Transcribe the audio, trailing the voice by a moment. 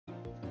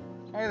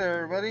Hi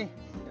there, everybody.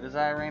 It is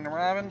I, Random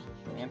Robin,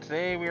 and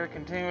today we are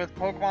continuing with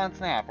Pokemon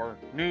Snap, or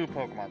new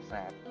Pokemon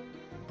Snap.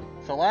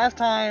 So last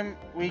time,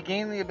 we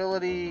gained the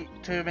ability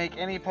to make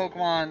any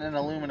Pokemon an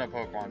Illumina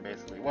Pokemon,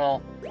 basically.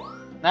 Well,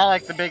 not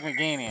like the big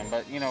Meganium,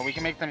 but, you know, we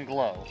can make them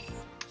glow.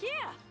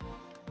 Yeah.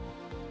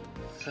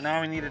 So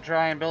now we need to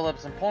try and build up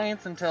some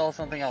points until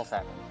something else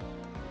happens.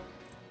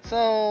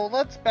 So,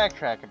 let's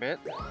backtrack a bit.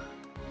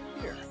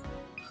 Here.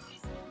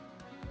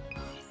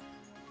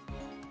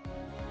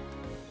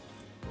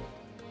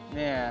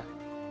 Yeah.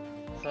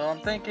 So I'm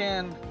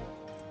thinking...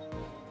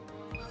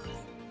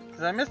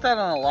 because I missed out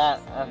on a lot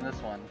on this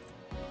one.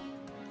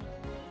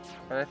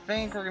 But I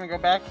think we're going to go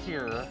back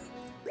here.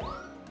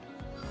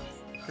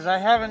 Because I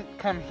haven't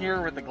come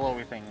here with the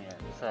glowy thing yet.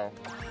 So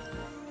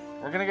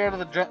we're going to go to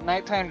the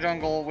nighttime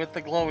jungle with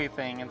the glowy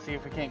thing and see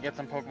if we can't get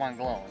some Pokemon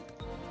glowing.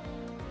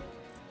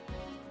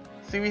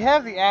 See, we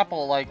have the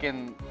apple like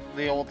in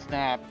the old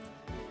Snap.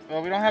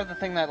 But we don't have the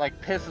thing that like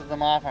pisses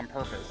them off on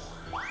purpose.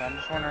 So I'm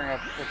just wondering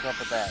what's up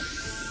with that.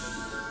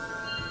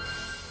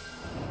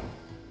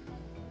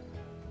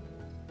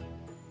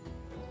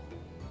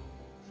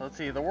 So let's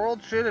see, the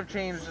world should have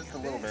changed just a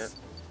little bit.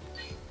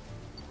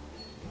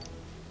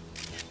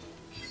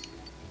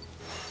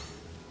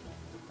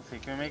 Let's see,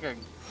 can we make a...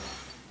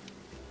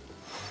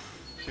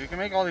 so we can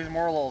make all these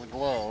Morlols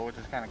glow, which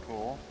is kind of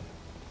cool.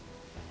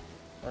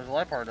 There's a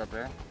Liepard up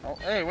there. Oh,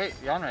 hey, wait,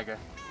 Yanmega.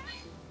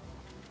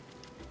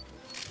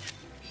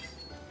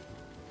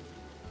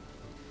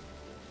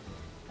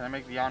 Can I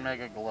make the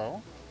Yanmega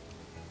glow?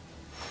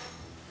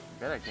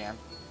 Bet I can.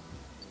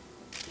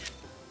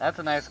 That's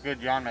a nice, good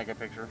Yanmega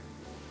picture.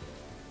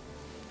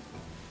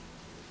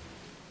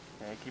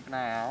 Okay, keep an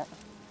eye out.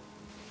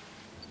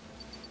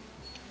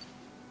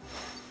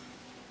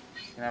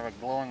 You can have a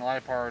glowing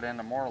Liepard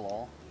and a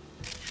Morlul.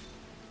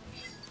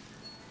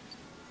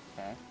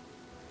 Okay.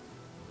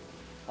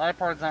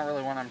 Liepard's not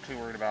really one I'm too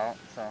worried about,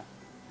 so.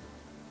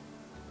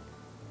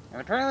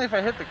 And apparently if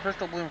I hit the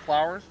Crystal Bloom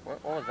flowers...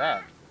 what was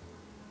that?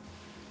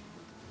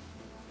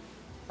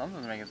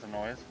 Something's making some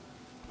noise.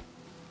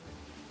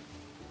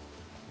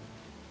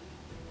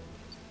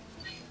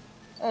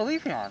 Oh,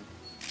 Leafeon!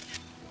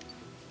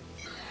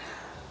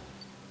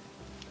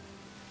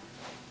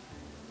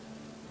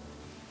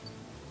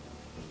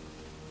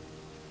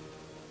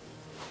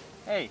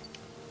 Hey!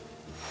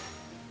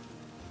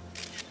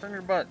 Turn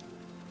your butt.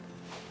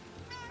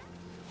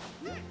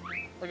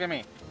 Look at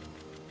me.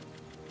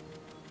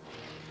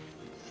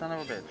 Son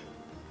of a bitch.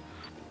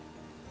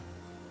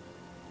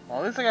 Well,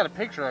 at least I got a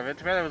picture of it.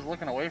 Too bad I was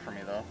looking away from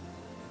me, though.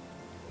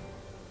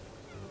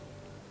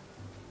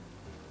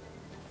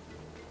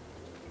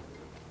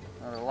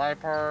 Another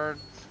Liepard.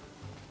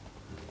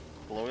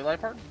 Glowy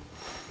Liepard?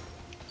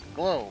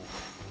 Glow.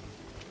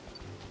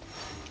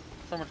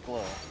 So much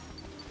glow.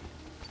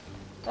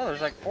 Oh,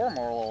 there's like 4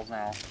 Morlols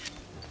now.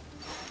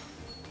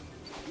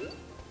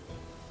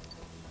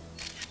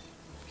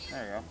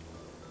 There you go.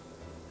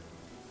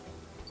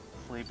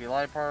 Sleepy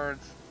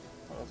Liepards.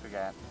 What else we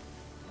got?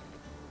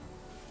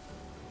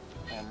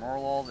 More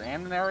Morlols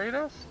and an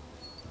Ariados?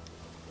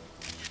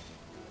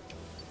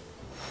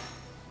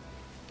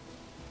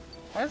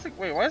 Why is it,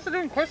 wait, why is it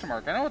doing question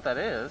mark? I know what that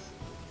is.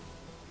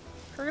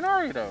 Friggin'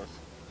 Ariados.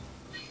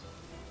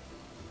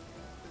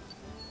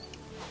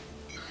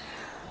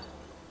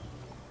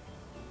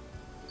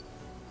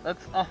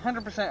 That's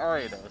 100%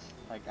 Ariados.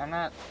 Like, I'm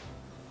not...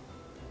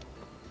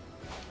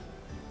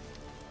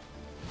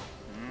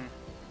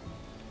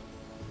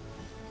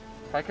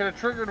 If I could have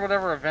triggered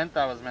whatever event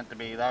that was meant to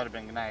be, that would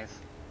have been nice.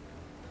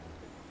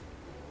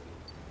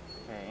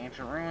 Okay,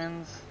 Ancient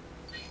Ruins.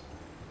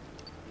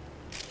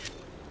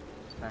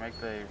 Can I make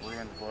the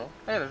ruins glow?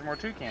 Hey, there's more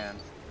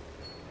toucans.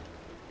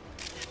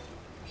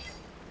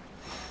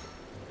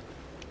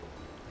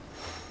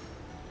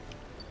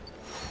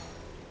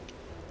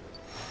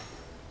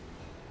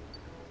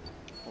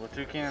 Will the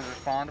toucans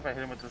respond if I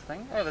hit him with this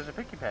thing? Oh, there's a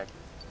Pikipek.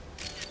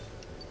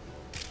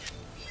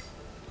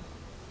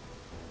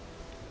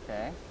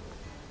 Okay.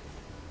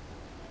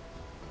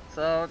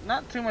 So,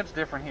 not too much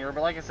different here,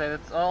 but like I said,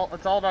 it's all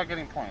about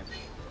getting points.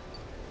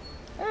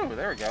 Oh,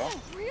 there we go.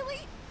 Oh, really?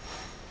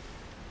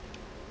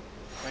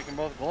 Make them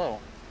both glow.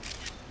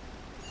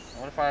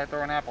 What if I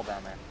throw an apple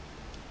down there?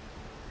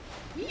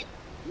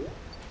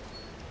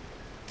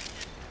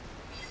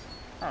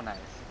 Oh, nice.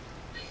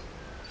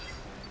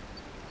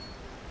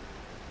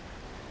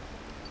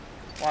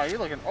 Wow, you're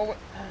looking... oh, what?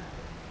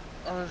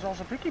 Oh, there's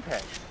also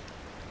Pikipeks.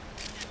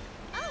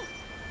 Oh.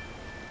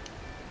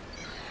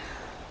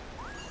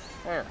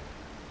 Where?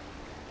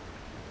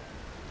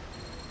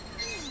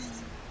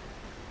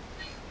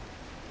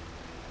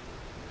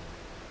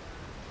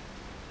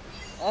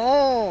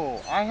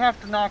 Oh, I have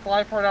to knock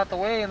Liepard out the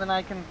way and then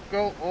I can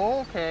go...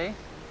 oh, okay.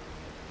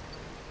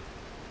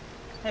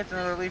 Hey, it's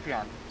another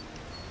Leafeon.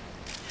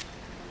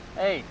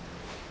 Hey.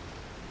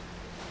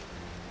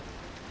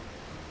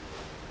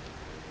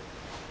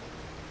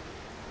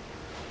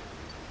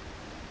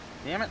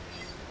 Damn it.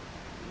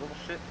 Little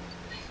shit.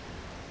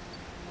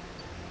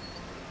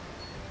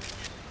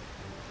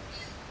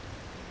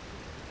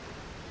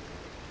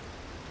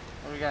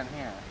 What do we got in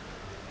here?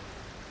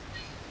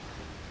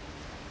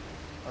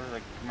 Oh,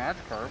 there's a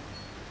Magikarp.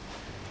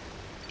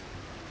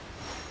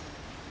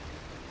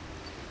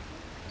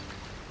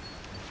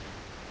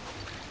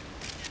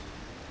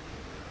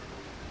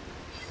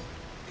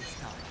 It's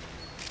time.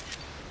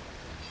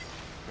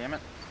 Damn it.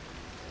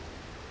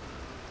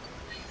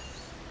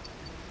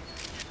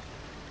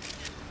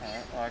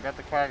 Alright, well I got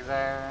the Quagsire. Is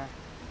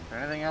there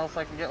anything else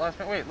I can get last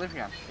minute? Wait,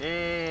 Leafeon.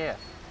 Yeah.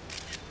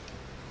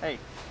 Hey.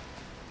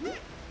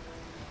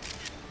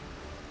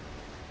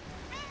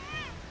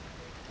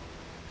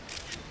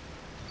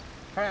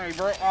 Come at me,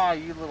 bro. Aw,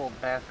 you little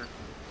bastard.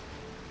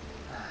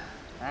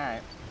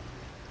 Alright.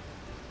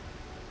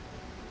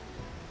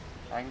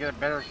 I can get a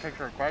better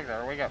picture of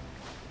Quagsire. Wake up.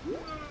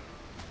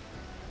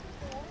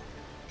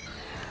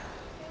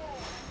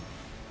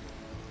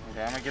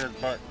 Okay, I'm gonna get his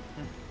butt.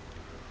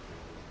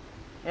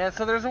 Yeah,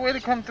 so there's a way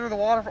to come through the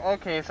water.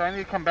 Okay, so I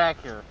need to come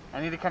back here.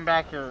 I need to come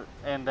back here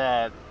and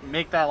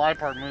make that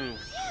Liepard move.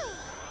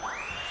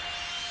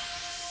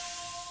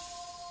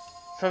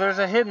 So there's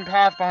a hidden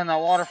path behind that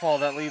waterfall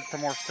that leads to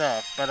more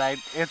stuff. But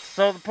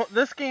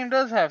this game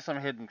does have some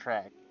hidden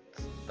tracks.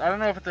 I don't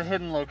know if it's a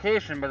hidden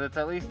location, but it's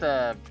at least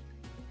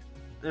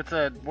it's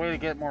a way to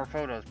get more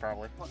photos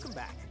probably. Welcome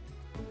back.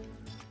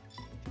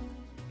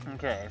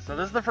 Okay, so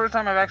this is the first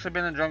time I've actually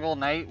been in Jungle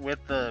Night with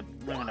the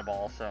Lumina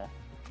Ball, so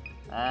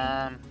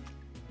I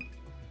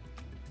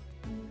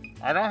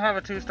don't have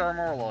a 2-star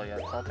Morlul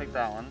yet, so I'll take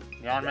that one.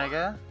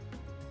 Yanmega.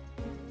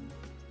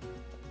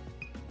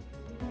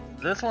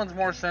 This one's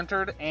more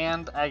centered,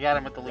 and I got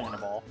him with the Lumina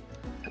Ball.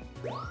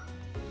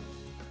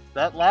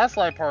 That last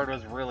Liepard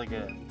was really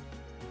good.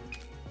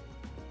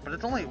 But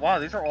it's only, wow,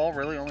 these are all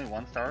really only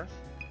 1-stars?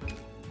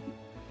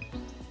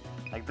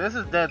 Like, this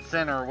is dead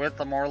center with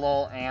the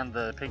Morlul and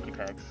the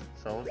Pikipeks.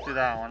 So let's do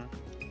that one.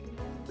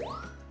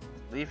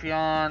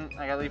 Leafeon,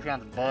 I got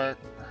Leafeon's butt.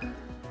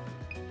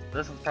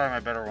 This one's probably my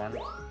better one.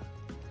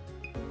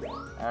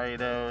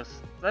 Ariados.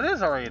 That is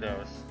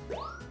Ariados.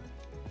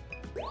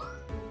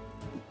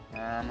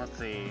 Let's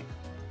see.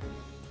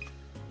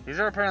 These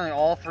are apparently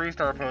all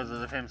 3-star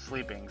poses of him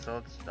sleeping, so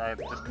let's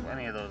just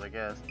any of those, I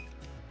guess.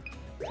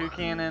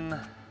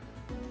 Toucannon.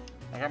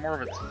 I got more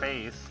of its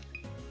face.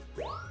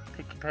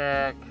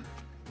 Pikipek.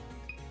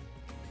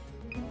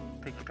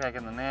 Pikipek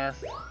in the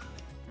nest.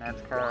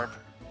 Magikarp.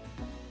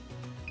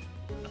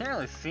 Can't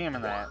really see him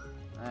in that.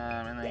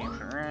 In the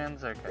ancient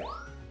ruins. Okay.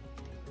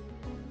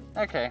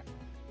 Okay.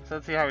 So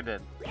let's see how we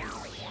did.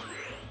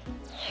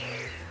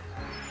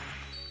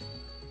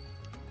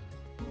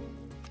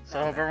 So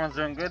I hope everyone's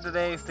doing good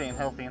today, staying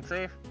healthy and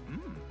safe.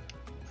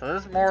 So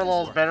this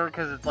Morlul is better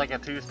because it's like a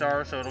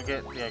 2-star, so it'll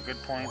get good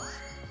points.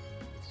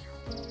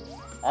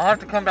 I'll have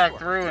to come back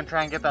through and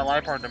try and get that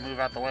Liepard to move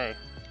out the way.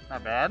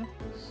 Not bad.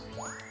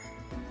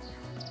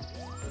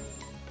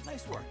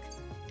 Nice work.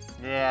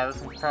 Yeah,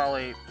 this one's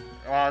probably...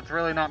 Well, it's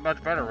really not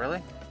much better,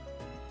 really.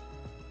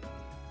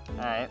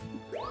 Alright.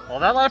 Well,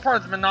 that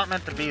Liepard's not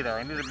meant to be there.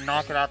 I need to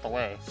knock it out the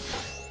way.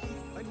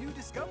 A new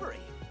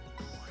discovery.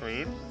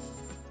 Sweet.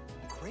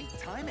 Great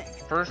timing.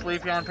 First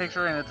Leafeon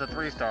picture, and it's a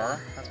 3-star.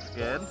 That's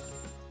good.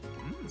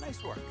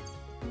 Nice work.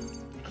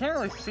 You can't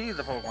really see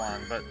the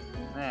Pokemon, but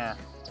yeah,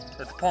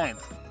 it's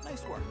points.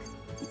 Nice work.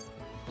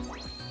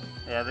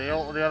 Yeah, the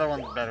other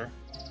one's better.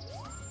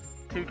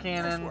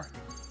 Toucannon. Nice work.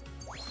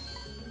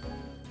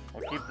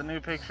 We'll keep the new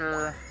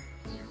picture.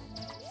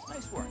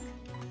 Nice work.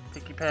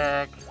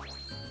 Pikipek.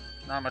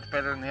 Not much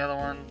better than the other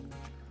one.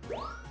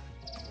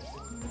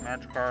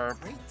 Magikarp.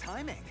 Great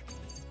timing.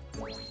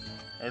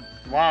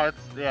 Wow,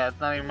 it's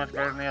not even much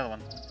better than the other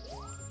one.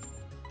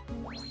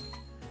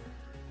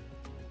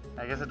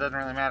 I guess it doesn't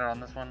really matter on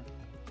this one.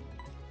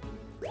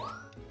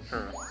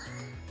 Sure.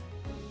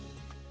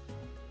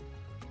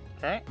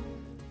 Okay.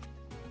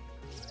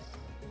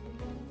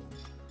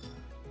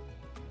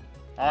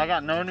 Oh, I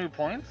got no new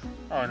points?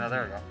 Oh, no,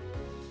 there we go.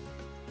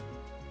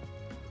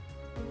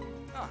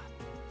 Ah.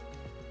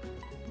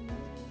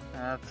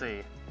 Let's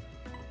see.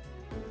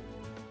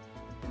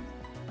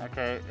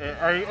 Okay,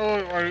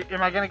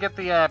 am I gonna get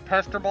the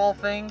Pester Ball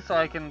thing so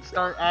I can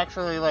start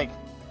actually, like,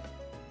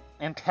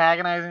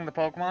 antagonizing the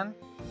Pokemon?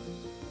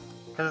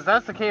 Because if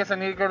that's the case, I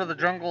need to go to the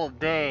Jungle of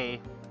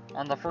Day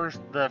on the first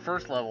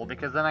level,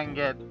 because then I can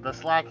get the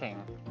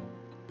Slacking.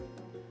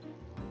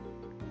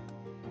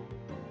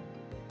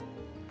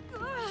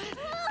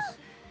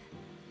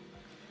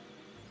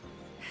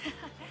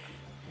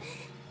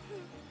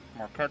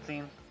 More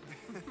cutscene.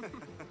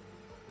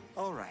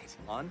 All right,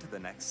 on to the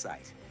next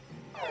site.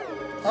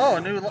 Oh,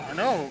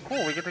 no,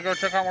 cool, we get to go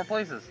check out more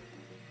places.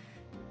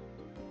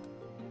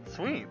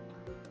 Sweet.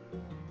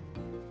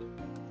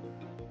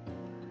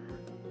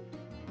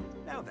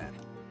 Now then.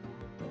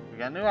 We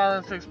got new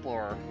islands to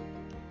explore.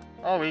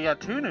 Oh, we got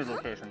 2 new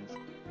locations.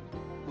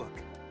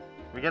 Look.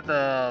 We get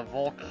the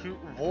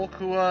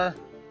Volcua.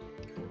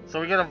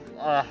 So we get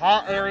a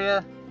hot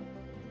area.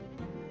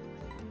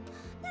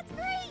 That's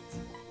great!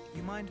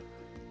 You mind?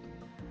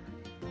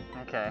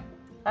 Okay.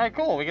 Alright,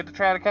 cool. We get to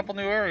try out a couple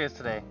new areas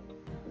today.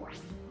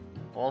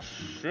 Well,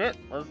 shit.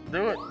 Let's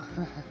do it.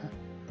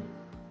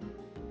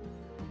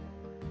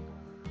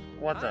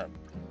 What's Hi. up?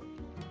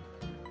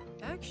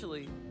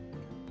 Actually,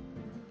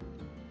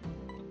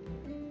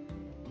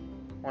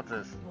 What's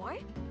this?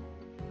 What?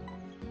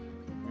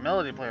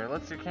 Melody player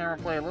lets your camera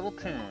play a little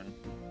tune.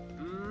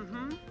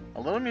 mm-hmm.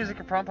 A little music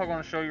can prompt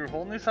Pokemon to show you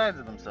whole new sides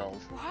of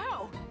themselves.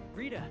 Wow.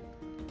 Rita,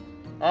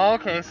 Oh,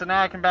 okay, so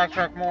now I can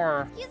backtrack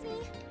more. Excuse me.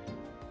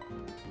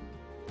 Well,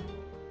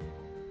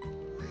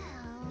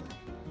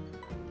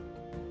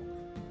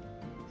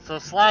 So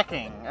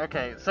slacking.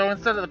 Okay, so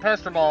instead of the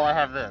Pester Ball, I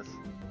have this.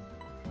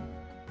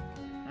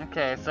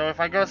 Okay, so if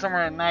I go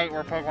somewhere at night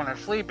where Pokemon are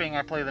sleeping,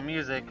 I play the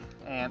music,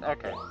 and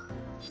okay.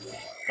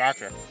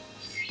 Gotcha.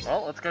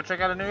 Well, let's go check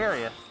out a new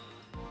area.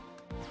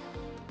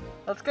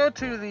 Let's go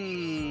to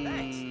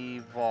the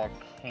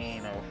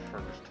volcano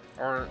first.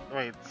 Or,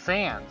 wait,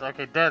 sands.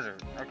 Okay,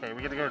 desert. Okay,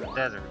 we get to go to the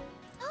desert.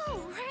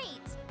 oh,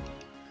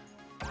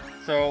 right.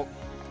 So,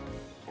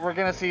 we're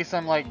gonna see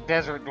some, like,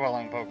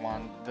 desert-dwelling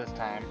Pokemon this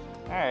time.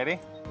 Alrighty.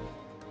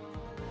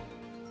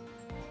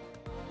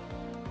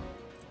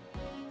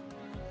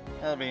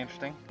 That'll be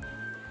interesting.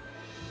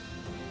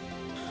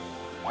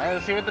 Alright,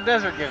 let's see what the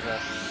desert gives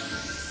us.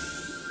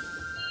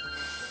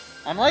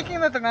 I'm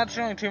liking that they're not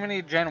showing too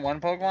many Gen 1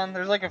 Pokemon.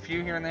 There's like a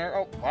few here and there.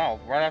 Oh, wow,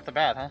 right off the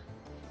bat, huh?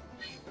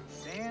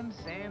 Sand,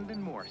 sand,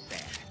 and more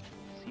sand.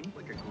 Seems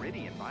like a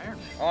gritty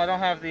environment. Oh, I don't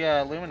have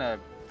the Lumina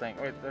thing.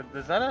 Wait,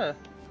 is that a...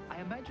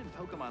 I imagine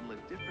Pokemon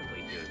live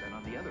differently here than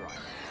on the other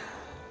islands.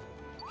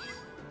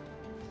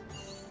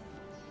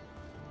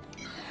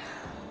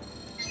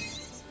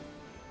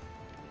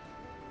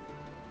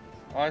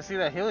 Oh, I see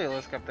that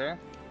Heliolisk up there.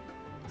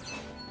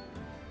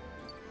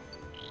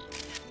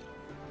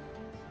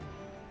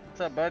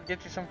 What's up, bud?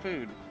 Get you some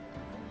food.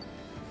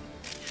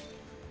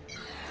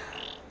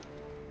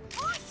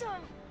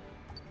 Awesome.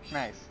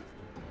 Nice.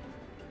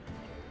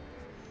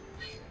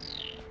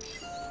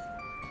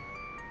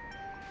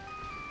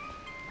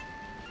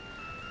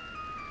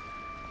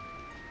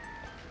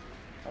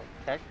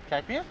 Oh,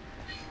 Cacnea?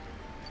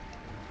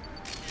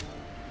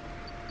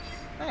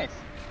 Nice.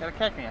 Got a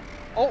Cacnea.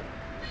 Oh!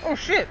 Oh,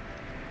 shit!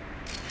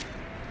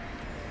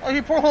 Oh,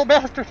 you poor little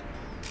bastard!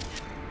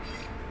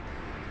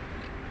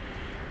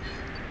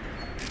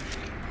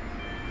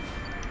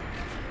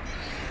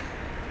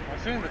 I'm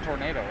assuming the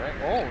tornado, right?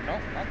 Oh, no,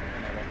 not the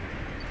tornado.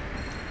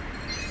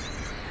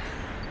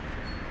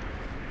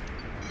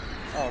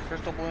 Oh,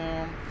 Crystal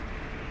Bloom.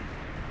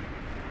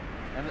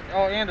 And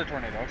oh, and a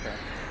tornado, okay.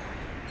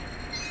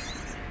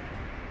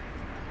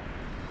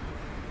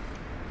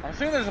 I'm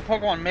assuming there's a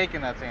Pokemon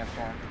making that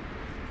sandstorm.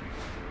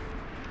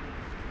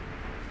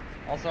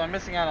 Also, I'm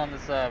missing out on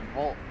this the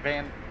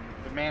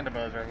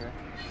Mandibuzz right here.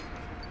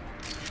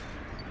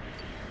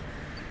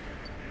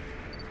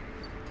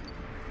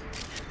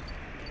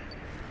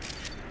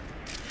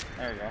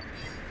 There you go.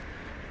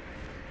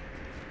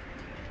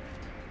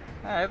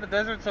 Alright, the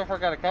desert so far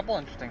got a couple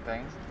interesting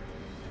things.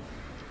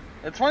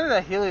 It's funny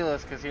that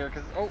Heliolisk is here,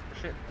 because... Oh,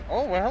 shit.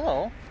 Oh, well,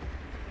 hello.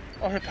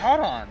 Oh,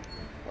 Hippowdon.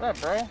 What up,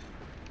 bro?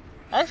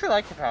 I actually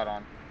like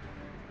Hippowdon.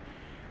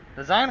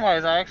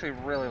 Design-wise, I actually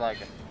really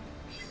like it.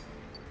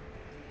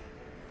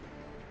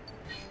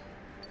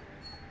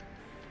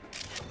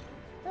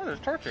 Oh, there's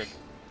Torchic.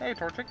 Hey,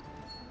 Torchic.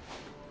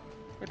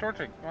 Hey,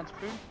 Torchic. You want some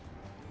food?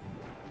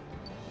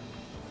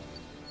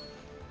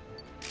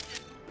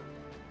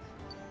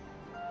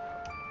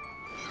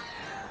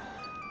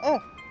 Oh!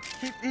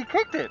 He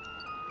cooked it!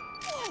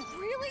 Oh,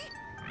 really?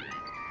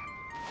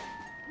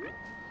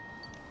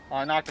 Oh,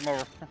 I knocked him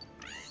over.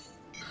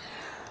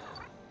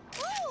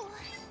 Oh,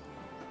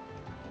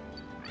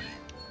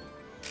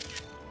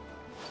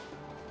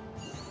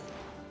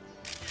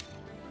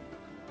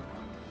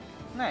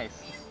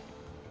 Nice.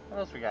 What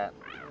else we got?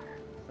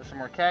 There's some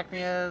more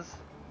Cacneas.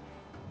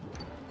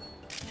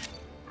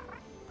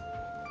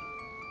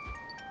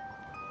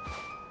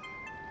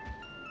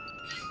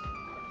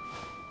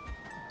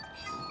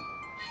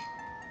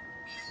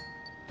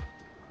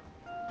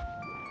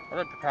 What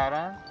up,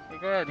 Hippowdon? Hey,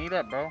 go ahead and eat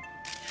up, bro.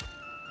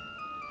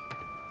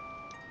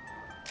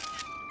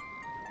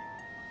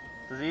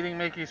 Does eating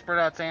make you spurt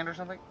out sand or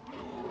something?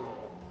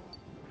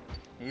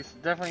 He's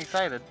definitely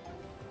excited.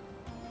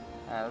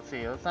 Alright, let's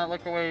see. Let's not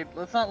look away.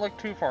 Let's not look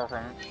too far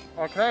from him.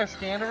 Oh, can I have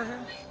scanned over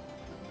here?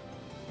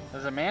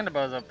 There's a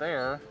Mandibuzz up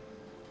there.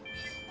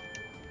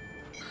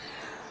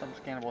 Some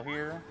scannable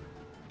here.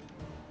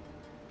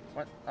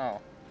 What?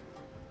 Oh.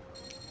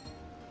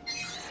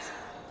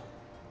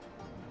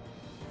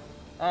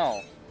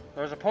 Oh.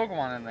 There's a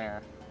Pokemon in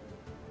there.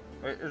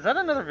 Wait, is that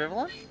another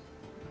Vivillon?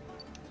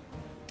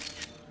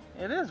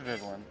 It is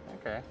Vivillon.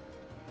 Okay.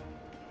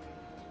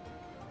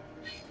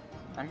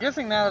 I'm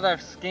guessing now that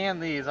I've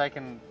scanned these, I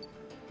can...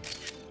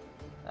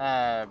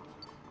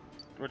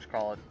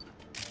 whatchamacallit?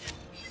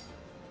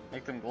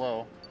 Make them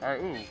glow.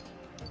 Alright, ooh.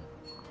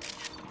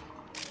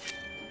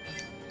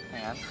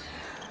 Hang on.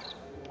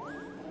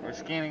 We're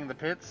scanning the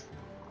pits.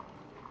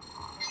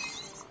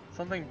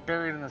 Something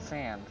buried in the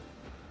sand.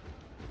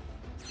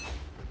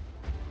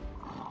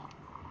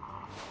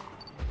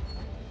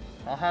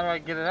 Well, how do I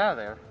get it out of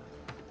there?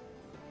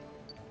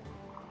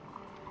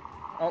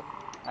 Oh,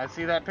 I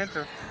see that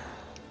pincer.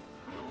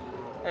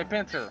 Hey,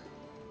 Pinsir.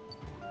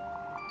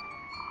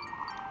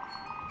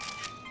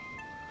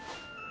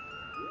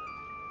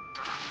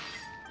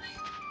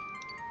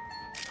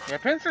 Yeah,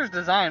 Pinsir's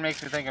design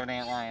makes me think of an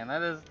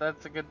antlion.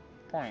 That's a good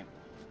point.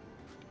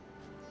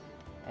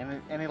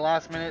 Any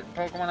last minute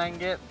Pokemon I can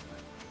get?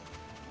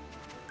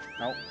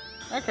 Nope.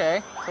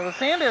 Okay, so the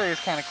sand area is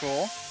kind of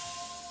cool.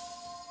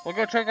 We'll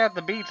go check out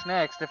the beach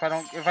next. If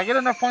I get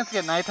enough points to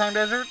get nighttime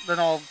desert, then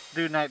I'll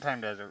do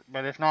nighttime desert.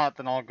 But if not,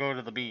 then I'll go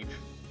to the beach.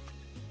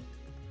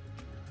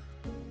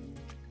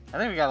 I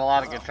think we got a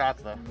lot of good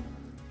shots though.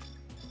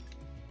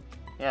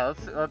 Yeah,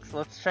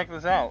 let's check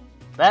this out.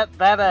 That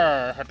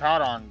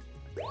Hippowdon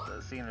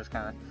scene is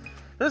kind of.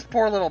 This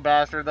poor little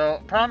bastard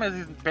though. Problem is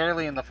he's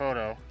barely in the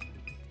photo.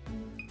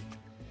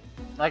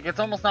 Like it's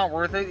almost not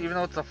worth it, even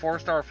though it's a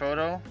 4-star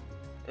photo.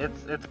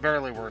 It's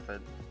barely worth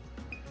it.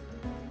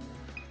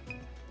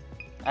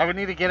 I would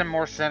need to get him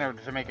more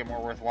centered to make it more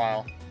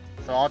worthwhile.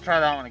 So I'll try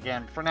that one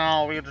again. For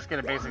now, we'll just get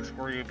a basic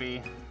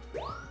Scoryupi.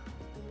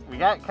 We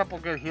got a couple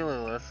good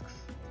Helilisks.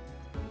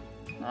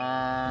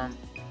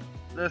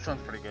 This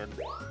one's pretty good.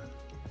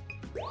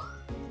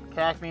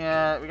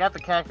 Cacnea, we got the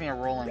Cacnea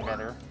rolling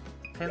better.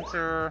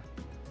 Pinsir.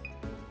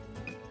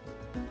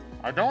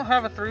 I don't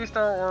have a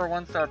 3-star or a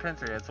 1-star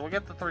Pinsir yet, so we'll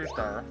get the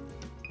 3-star.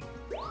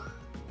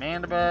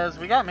 Mandibuzz,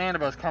 we got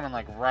Mandibuzz coming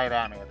like right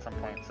at me at some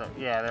point, so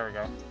yeah, there we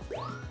go.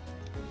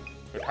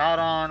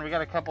 Hippowdon, we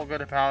got a couple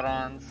good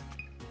Hippowdons.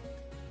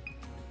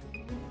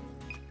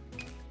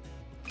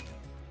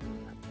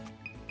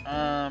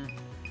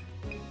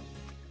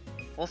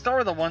 We'll start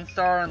with a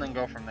 1-star and then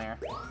go from there.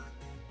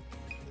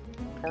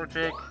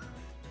 Torchic.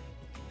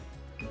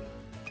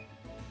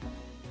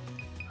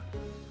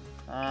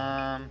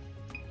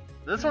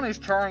 This one he's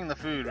charring the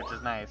food, which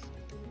is nice.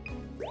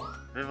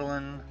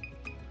 Vivillon.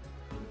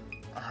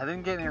 I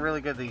didn't get any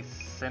really good these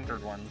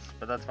centered ones,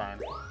 but that's fine.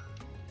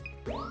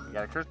 We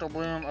got a Crystal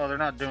Bloom. Oh, they're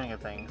not doing a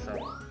thing,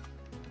 so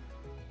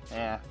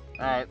yeah.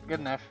 All right, good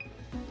enough.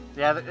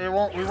 Yeah,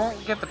 we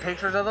won't get the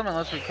pictures of them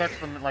unless we catch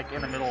them like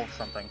in the middle of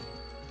something.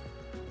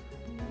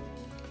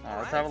 All right,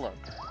 let's have a look.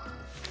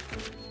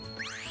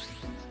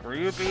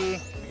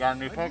 Scoryupi, we got a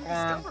new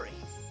Pokemon.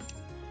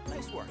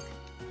 Nice work.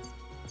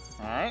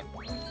 All right,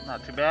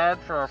 not too bad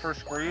for our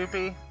first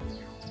Scoryupi.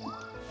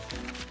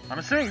 I'm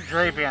assuming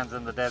Drapion's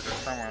in the desert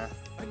somewhere.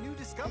 A new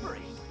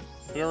discovery.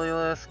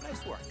 Heliolisk.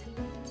 Nice work.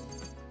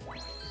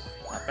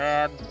 Not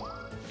bad.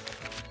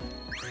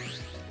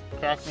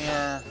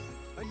 Cacnea.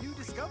 A new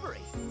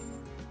discovery.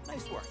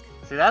 Nice work.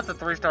 See, that's a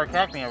 3-star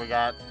Cacnea we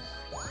got.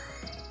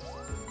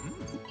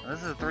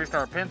 This is a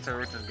 3-star Pinsir,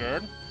 which is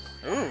good.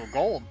 Ooh,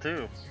 gold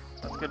too.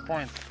 That's good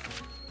points.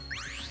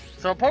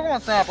 So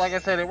Pokemon Snap, like I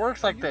said, it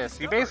works like this.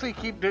 You basically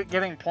keep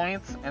getting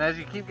points, and as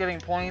you keep getting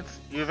points,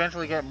 you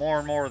eventually get more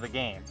and more of the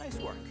game. Nice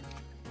work.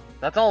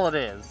 That's all it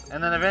is.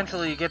 And then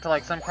eventually you get to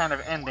like some kind of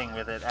ending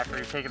with it after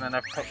you've taken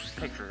enough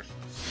pictures.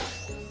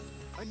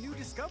 A new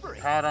discovery.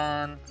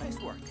 Hippowdon. Nice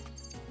work.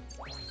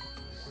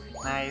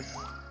 Nice.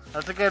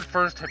 That's a good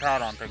first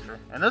Hippowdon picture.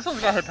 And this one's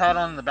got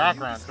Hippowdon in the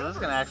background, so this is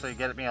going to actually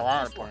get me a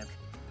lot of points.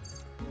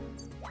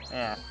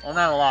 Yeah. Well,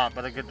 not a lot,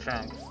 but a good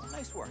chunk.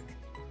 Nice work.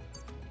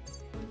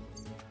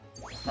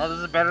 Oh, this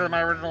is better than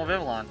my original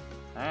Vivillon.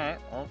 Alright,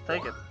 well,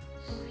 take it.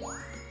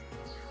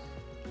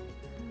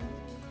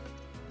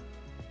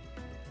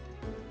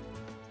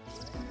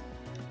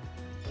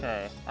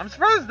 Okay. I'm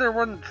surprised there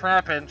wasn't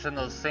Trapinch in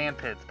those sand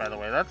pits, by the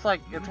way. That's like,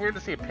 it's weird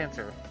to see a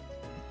Pinsir.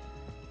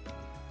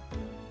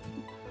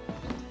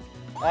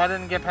 Oh, I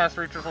didn't get past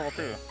Reacher's level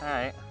 2.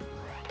 Alright.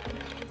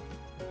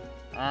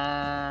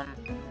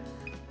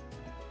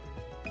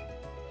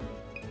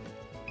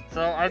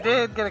 So I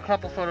did get a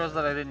couple photos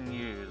that I didn't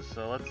use,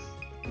 so let's...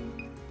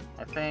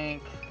 I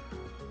think...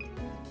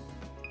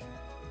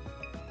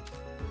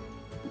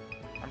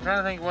 I'm trying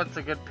to think what's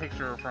a good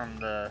picture from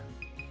the...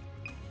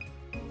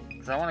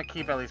 Because I want to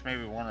keep at least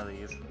maybe one of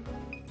these.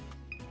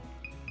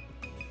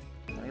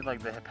 I need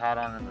like the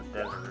Hippowdon in the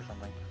desert or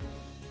something.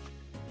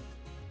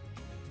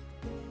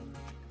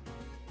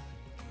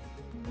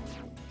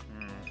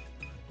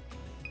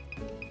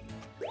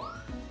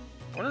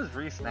 What does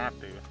Re-Snap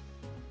do?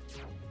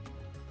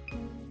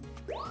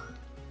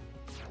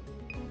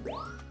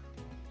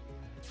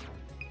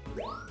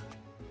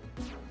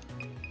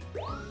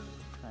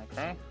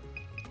 Okay.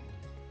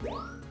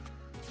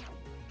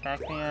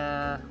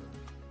 Cacnea.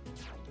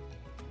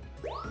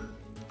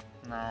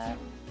 No.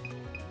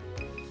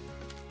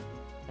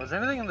 Was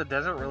anything in the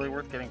desert really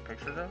worth getting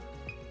pictures of?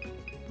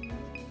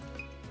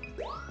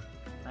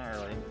 Not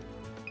really.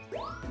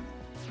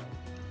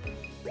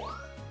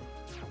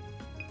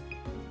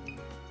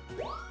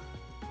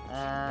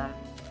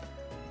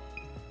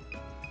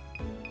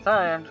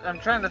 Sorry, I'm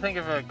trying to think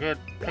of a good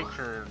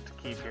picture to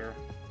keep here.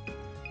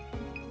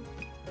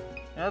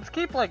 Yeah, let's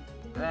keep like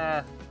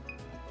a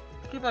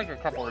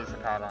couple of these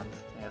Hippowdons.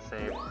 Yeah,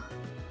 save.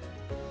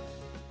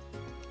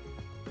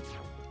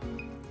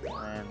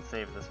 And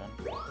save this one.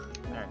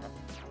 There we go.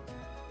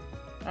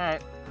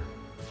 Alright.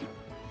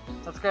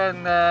 Let's go ahead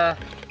and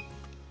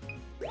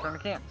return to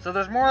camp. So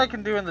there's more I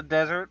can do in the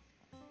desert.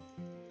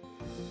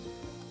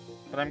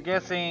 But I'm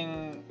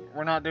guessing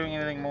we're not doing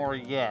anything more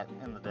yet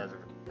in the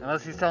desert.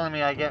 Unless he's telling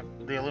me I get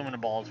the Illumina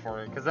balls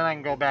for it. Because then I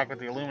can go back with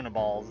the Illumina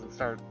balls and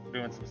start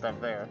doing some stuff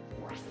there.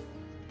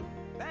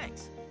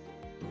 Thanks.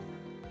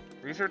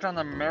 Research on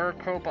the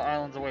Maricopa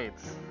Islands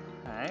awaits.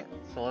 Alright,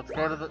 so let's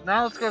go to the...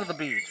 Now let's go to the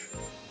beach.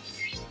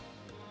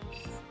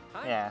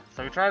 Hi. Yeah,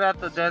 so we tried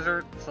out the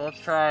desert, so let's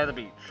try the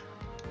beach.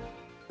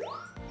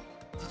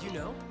 Did you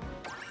know?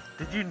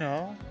 Did you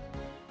know?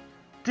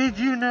 Did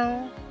you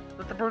know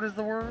that the bird is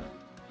the word?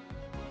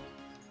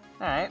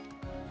 Alright.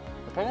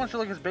 The Pokemon should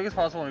look as big as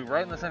possible and be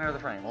right in the center of the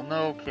frame. Well,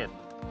 no kidding.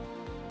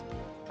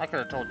 I could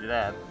have told you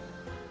that.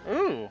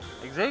 Ooh,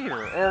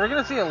 Exeggutor. Oh, we're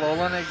gonna see a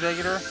Alolan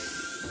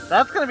Exeggutor.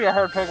 That's gonna be a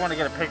hard Pokemon to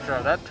get a picture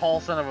of. That tall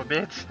son of a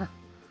bitch.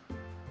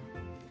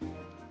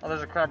 Oh,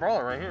 there's a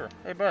Crabrawler right here.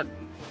 Hey, bud.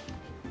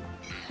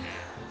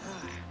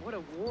 What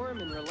a warm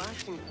and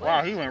relaxing place.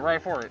 Wow, he went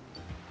right for it.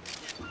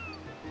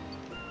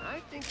 I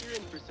think you're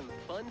in for some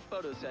fun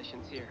photo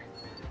sessions here.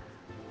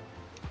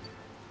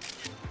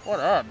 What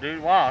up,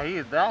 dude? Wow,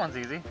 that one's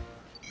easy.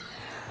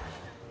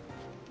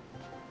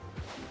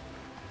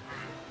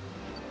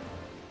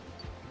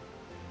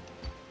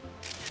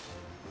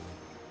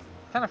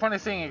 Kind of funny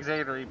seeing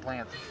Exeggutor eat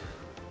plants.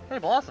 Hey,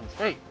 Blossoms,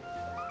 wait.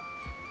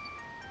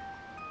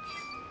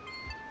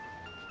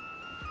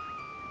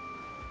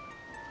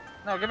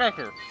 No, get back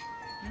here.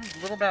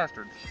 You little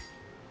bastards.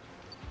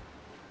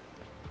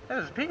 Hey,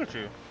 there's a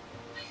Pikachu.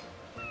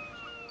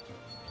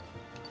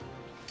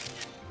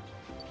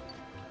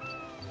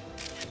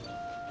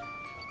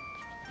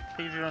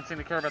 Pikachu don't seem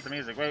to care about the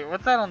music. Wait,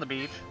 what's that on the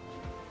beach?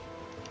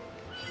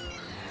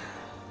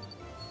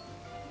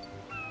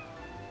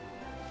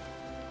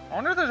 I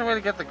wonder if there's a way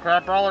to get the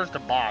Crabrawlers to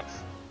box.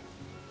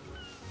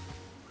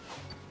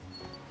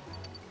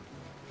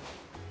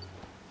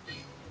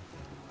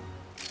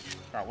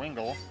 Got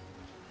Wingull.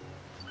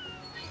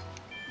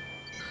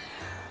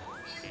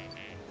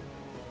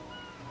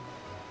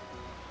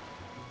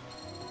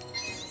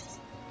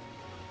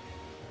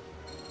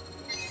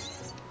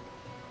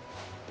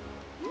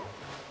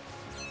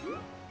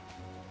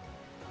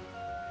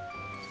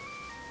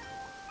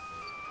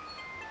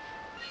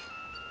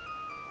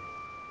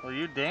 Will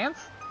you dance?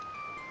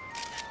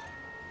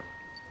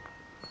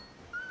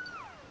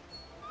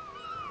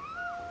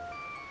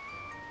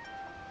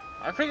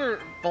 I figure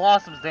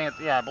Blossom's dance.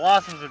 Yeah,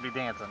 Blossoms would be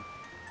dancing.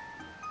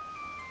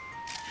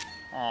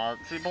 Aw,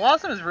 see,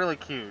 Blossom is really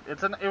cute.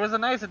 It was a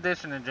nice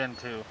addition in Gen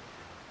 2.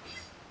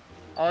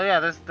 Oh yeah,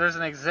 there's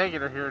an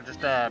Exeggutor here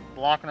just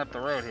blocking up the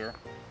road here.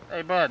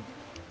 Hey, bud.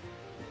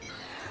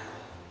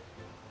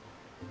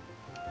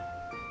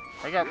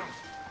 Wake up.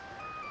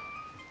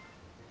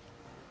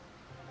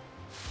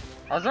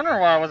 I was wondering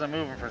why I wasn't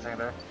moving for a second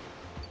there.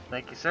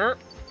 Thank you, sir.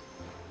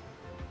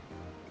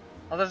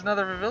 Oh, there's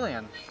another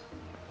Pavilion.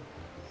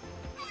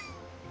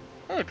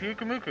 Hey,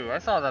 Pyukumuku, I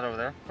saw that over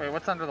there. Wait,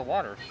 what's under the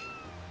water?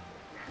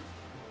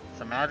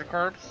 Some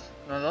Magikarps?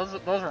 No, those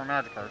were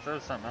Magikarps. There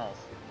was something else.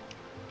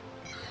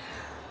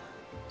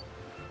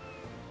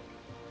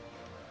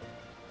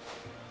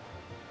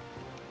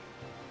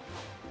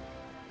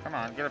 Come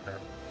on, get up there.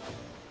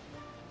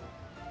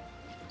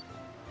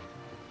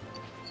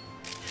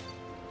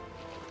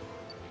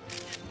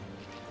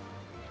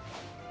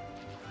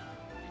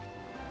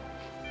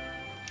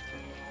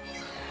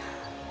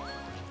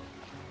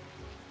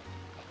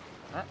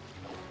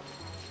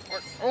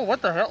 What? Oh,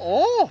 what the hell?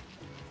 Oh!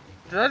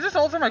 Did I just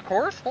alter my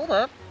course? Hold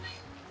up.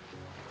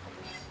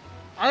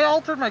 I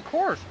altered my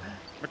course.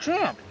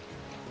 Machamp!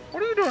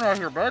 What are you doing out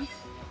here, bud?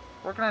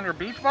 Working on your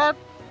beach bod?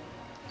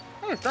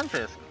 Hey,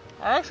 Stunfisk.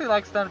 I actually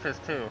like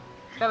Stunfisk too.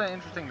 It's got an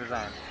interesting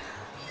design.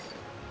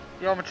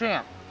 Yo,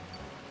 Machamp.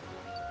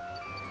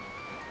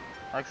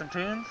 Like some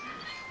tunes?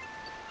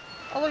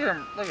 Oh, look at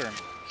him. Look at him.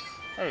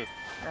 Hey,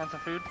 you want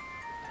some food?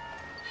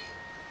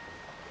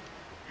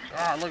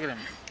 Ah, look at him.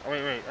 Oh,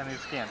 wait. I need to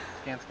scan.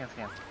 Scan.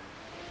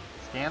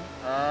 Scan?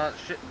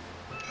 Shit.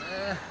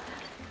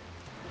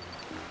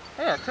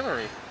 Hey,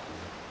 artillery.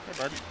 Hey,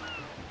 bud.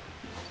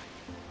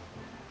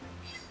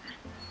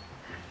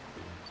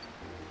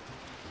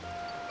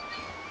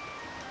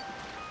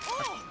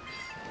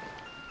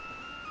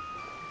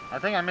 I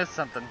think I missed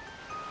something.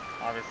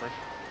 Obviously.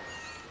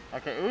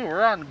 Okay, ooh,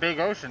 we're out in the big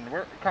ocean.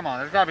 Come on,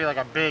 there's gotta be like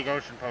a big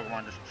ocean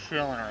Pokemon just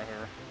chilling right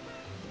here.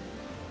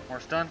 More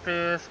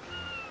Stunfisk.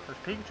 There's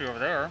Pikachu over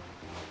there.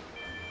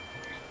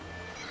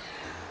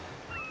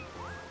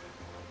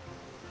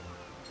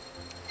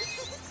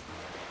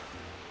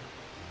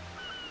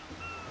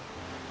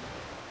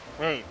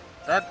 Wait,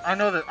 I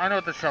know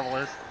what the shovel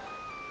is.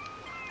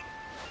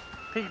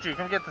 Pikachu,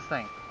 come get this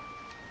thing.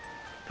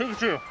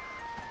 Pikachu,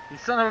 you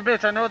son of a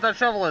bitch! I know what that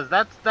shovel is.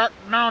 That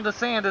mound of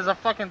sand is a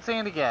fucking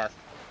Sandygast.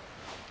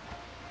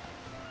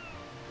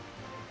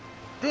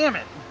 Damn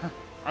it!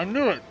 I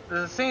knew it.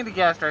 There's a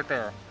Sandygast right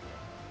there.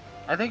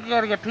 I think you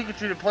gotta get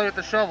Pikachu to play with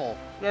the shovel.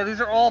 Yeah, these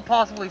are all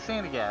possibly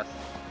Sandygast.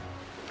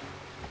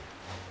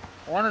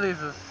 One of these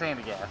is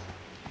Sandygast.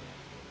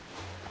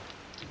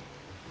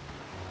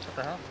 What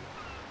the hell?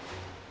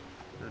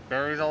 There's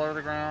berries all over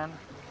the ground.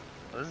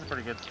 Oh, this is a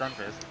pretty good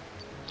Stunfisk.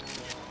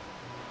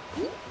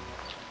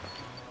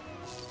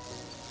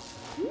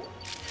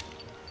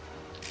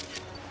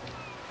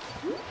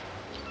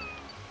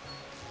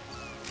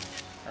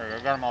 There you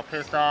go, got him all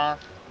pissed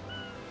off.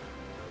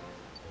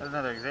 There's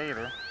another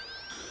Executor.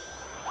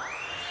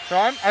 So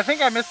I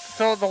think I missed,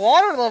 so the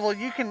water level,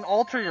 you can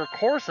alter your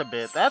course a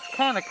bit. That's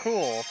kind of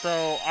cool.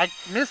 So I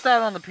missed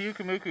out on the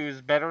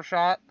Pyukumuku's better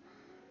shot,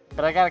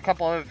 but I got a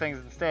couple other things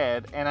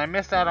instead, and I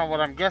missed out on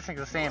what I'm guessing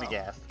is a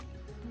Sandygast.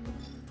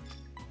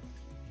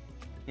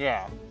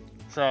 Yeah,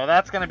 so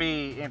that's going to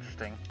be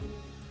interesting.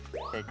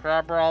 Okay,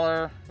 Crab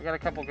Brawler. We got a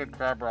couple good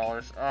Crab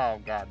Brawlers.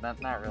 Oh god,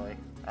 not really.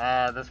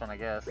 This one I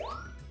guess.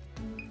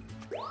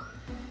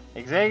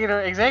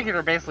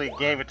 Executor basically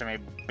gave it to me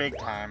big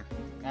time.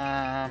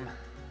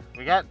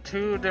 We got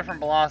 2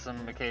 different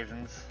Blossom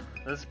occasions.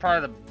 This is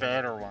probably the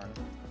better one.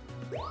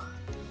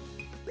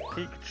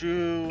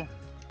 Pikachu.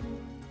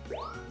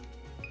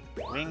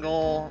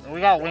 Wingull. We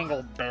got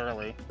Wingull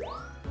barely.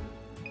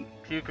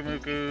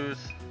 Pyukumukus.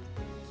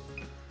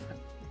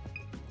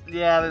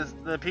 Yeah, there's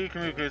the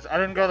Pyukumukus. I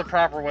didn't go the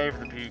proper way for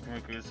the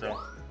Pyukumukus,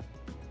 so.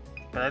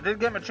 But I did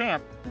get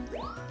Machamp.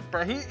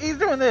 Bro, he's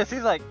doing this.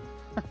 He's like,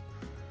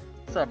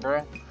 what's up,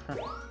 bro?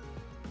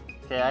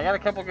 Okay, I got a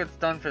couple good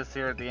Stunfists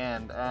here at the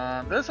end.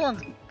 This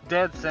one's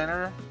dead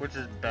center, which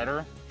is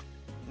better.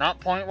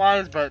 Not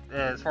point-wise, but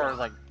as far as,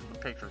 like, the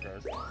picture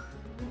goes.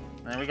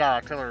 And then we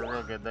got Octillery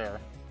real good there.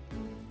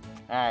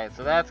 Alright,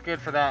 so that's good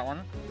for that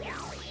one.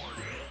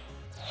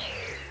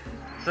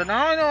 So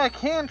now I know I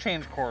can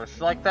change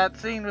course. Like that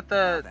scene with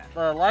the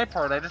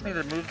Liepard, I just need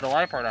to move the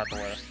Liepard out the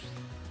way.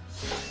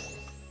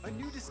 A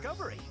new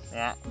discovery.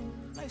 Yeah.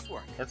 Nice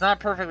work. It's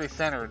not perfectly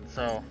centered,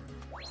 so...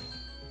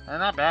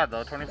 not bad,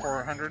 though.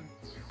 2400.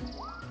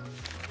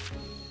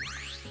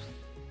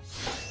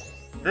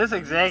 This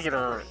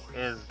Executor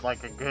is,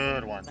 like, a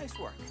good one. Nice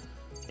work.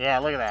 Yeah,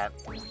 look at that.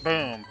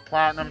 Boom.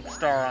 Platinum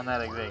star on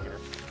that Executor.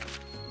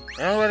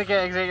 The only way to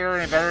get Executor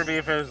any better would be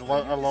if it was a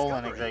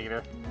Alolan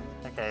Executor.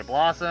 Okay,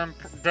 Blossom,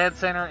 dead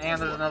center,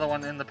 and there's another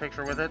one in the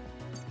picture with it.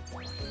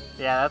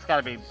 Yeah, that's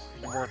gotta be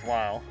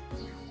worthwhile.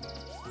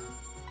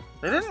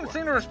 They didn't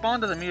seem to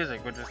respond to the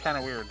music, which is kind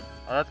of weird.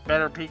 Oh, that's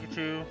better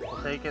Pikachu.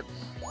 We'll take it.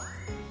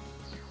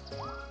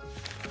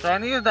 So I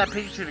needed that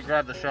Pikachu to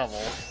grab the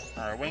shovel.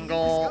 Alright,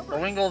 Wingull. The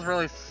Wingull's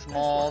really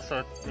small, so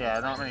it's, yeah,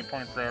 not many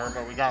points there,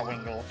 but we got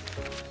Wingull.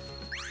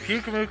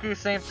 Pyukumuku,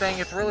 same thing.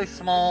 It's really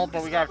small,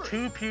 but we got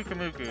 2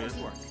 Pyukumukus.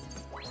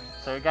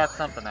 So we got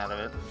something out of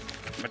it.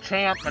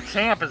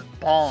 Machamp is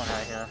balling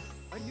right here.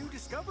 A new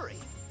discovery.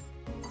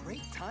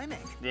 Great timing.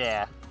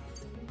 Yeah.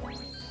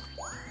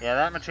 Yeah,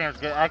 that Machamp's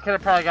good. I could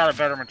have probably got a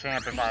better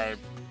Machamp if I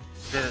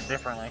did it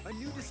differently. A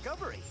new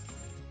discovery.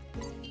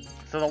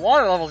 So the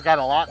water level's got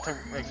a lot to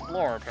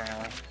explore,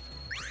 apparently.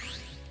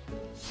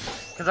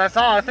 Because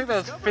I think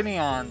those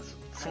Finneons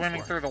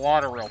swimming through the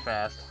water real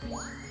fast.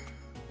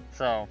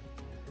 So.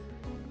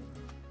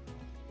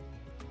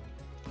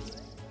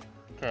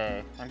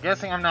 Okay, I'm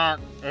guessing I'm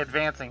not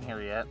advancing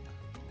here yet.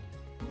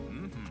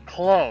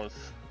 Close.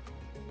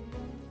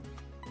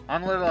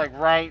 I'm literally like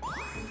right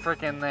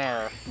freaking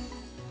there.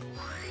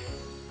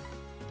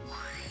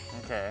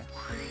 Okay.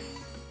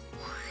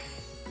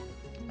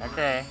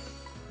 Okay.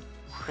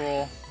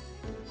 Cool.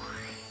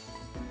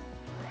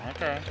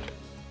 Okay.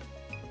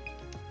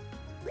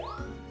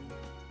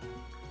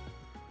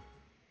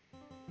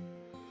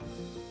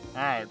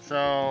 Alright,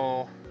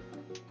 so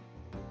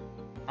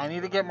I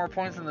need to get more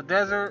points in the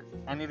desert.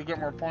 I need to get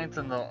more points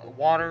in the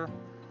water.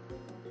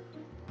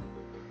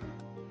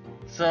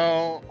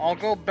 So I'll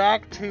go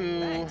back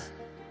to...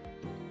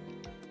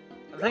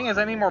 The thing is,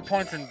 I need more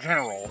points in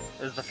general,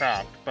 is the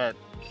fact, but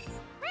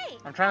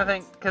I'm trying to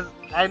think, because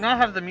I now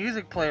have the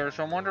music player,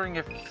 so I'm wondering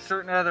if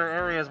certain other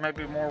areas might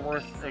be more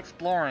worth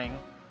exploring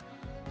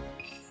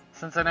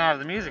since I now have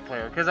the music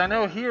player. Because I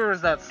know here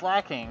is that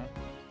slacking,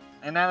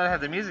 and now that I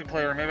have the music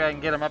player, maybe I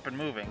can get him up and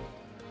moving.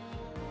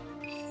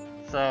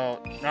 So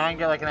now I can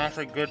get like an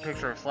actually good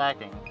picture of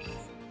slacking.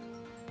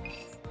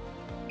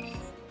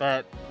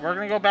 But we're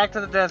gonna go back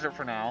to the desert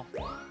for now.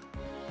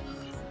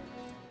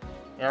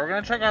 Yeah, we're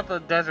gonna check out the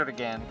desert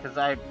again, because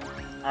I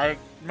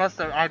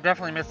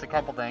definitely missed a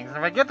couple things. And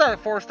if I get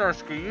that 4-star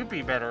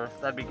Scoopy better,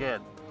 that'd be good.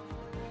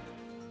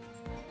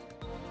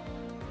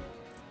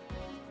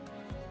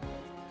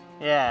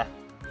 Yeah.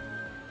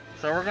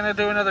 So we're gonna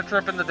do another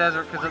trip in the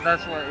desert, because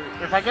that's what,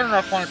 if I get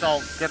enough points, I'll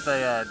get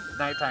the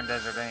nighttime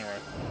desert anyway.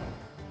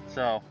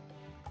 So,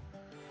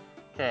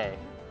 okay.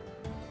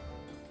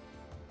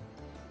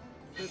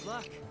 Good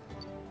luck.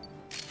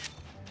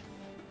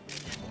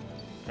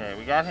 Okay,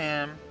 we got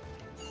him.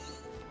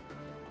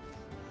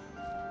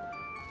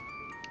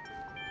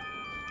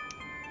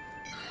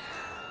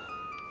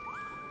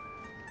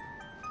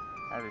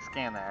 I already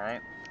scanned that,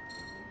 right?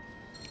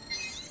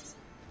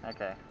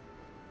 Okay.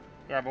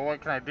 Yeah, but what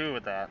can I do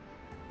with that?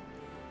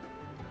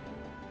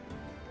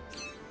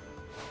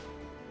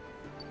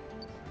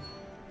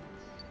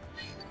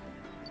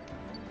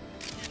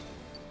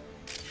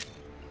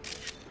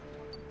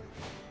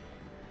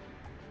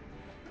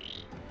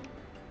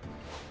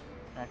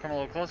 Come a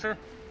little closer.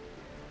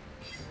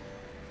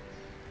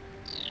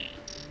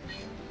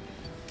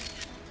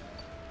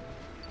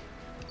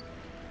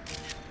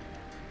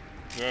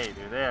 Yeah, you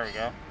do. There we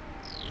go.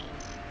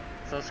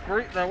 So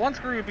that one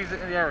Skorupi's...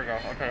 There we go.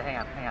 Okay, hang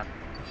on, hang on.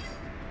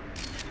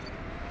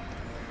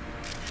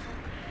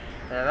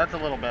 Yeah, that's a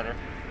little better.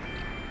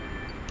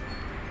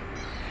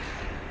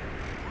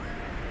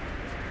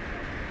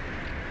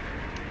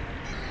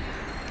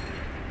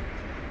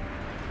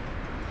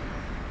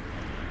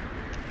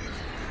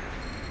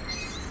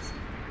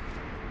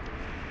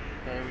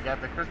 Okay, we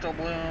got the Crystal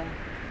Bloom.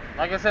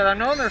 Like I said, I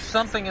know there's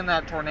something in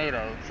that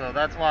tornado, so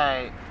that's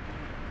why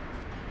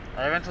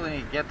I eventually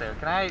need to get there.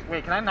 Can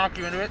I knock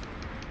you into it?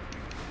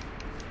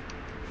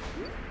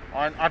 Oh,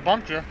 I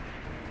bumped you.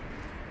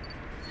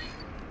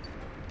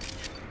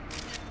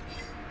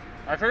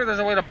 I figured there's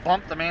a way to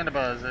bump the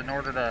Mandibuzz in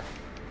order to...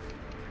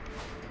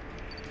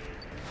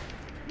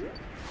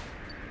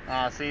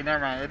 Ah, see,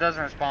 never mind. It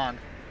doesn't respond.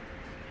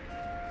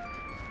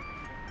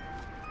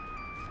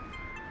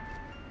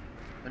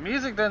 The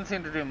music doesn't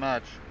seem to do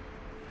much.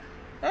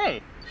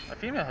 Hey! A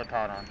female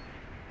Hippowdon.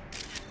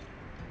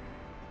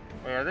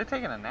 Wait, are they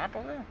taking a nap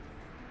over there?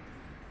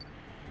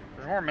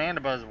 There's more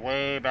Mandibuzz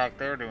way back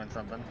there doing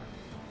something.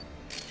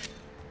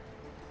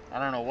 I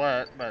don't know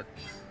what, but...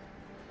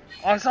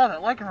 Oh, I saw that!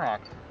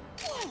 Lycanroc!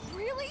 Oh,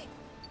 really?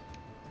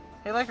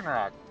 Hey,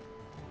 Lycanroc.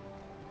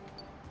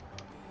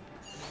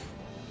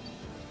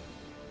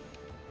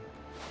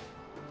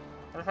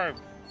 What if I...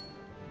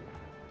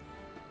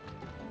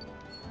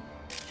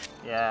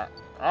 Yeah.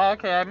 Oh,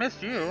 okay, I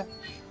missed you.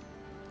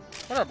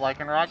 What up,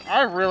 Lycanroc?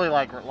 I really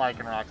like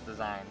Lycanroc's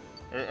design.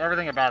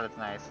 Everything about it's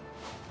nice.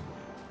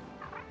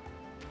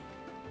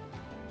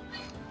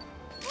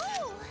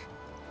 Ooh.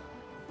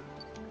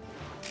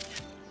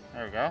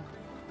 There we go.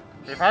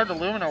 If I had the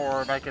Lumina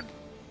Orb, I could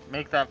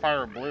make that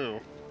fire blue.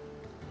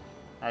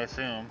 I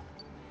assume.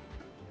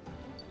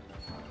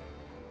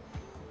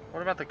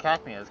 What about the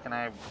Cacneas? Can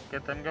I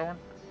get them going?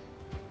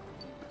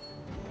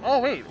 Oh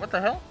wait, what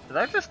the hell? Did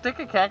I just stick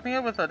a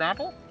Cacnea with an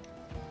apple?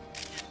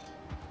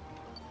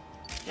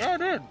 Yeah, I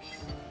did.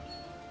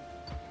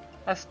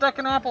 I stuck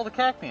an apple to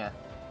Cacnea.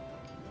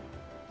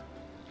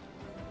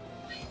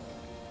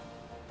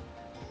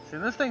 See,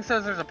 this thing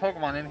says there's a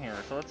Pokemon in here,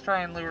 so let's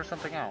try and lure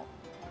something out.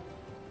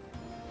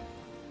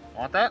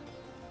 Want that?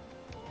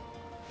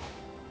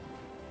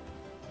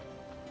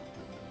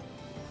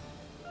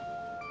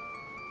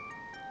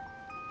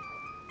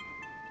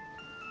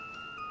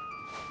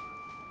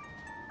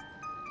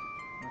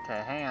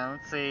 Okay, hang on,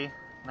 let's see.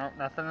 Nope,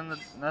 nothing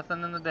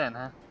in the den,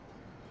 huh?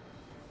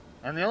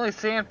 And the only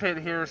sand pit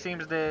here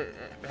seems to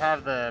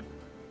have the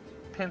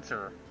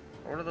pincer.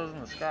 What are those in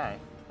the sky?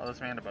 Oh, that's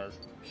Mandibuzz.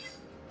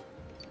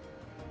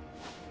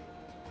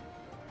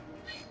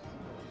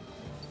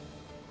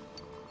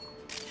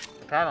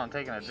 Hippowdon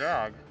taking a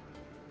jog.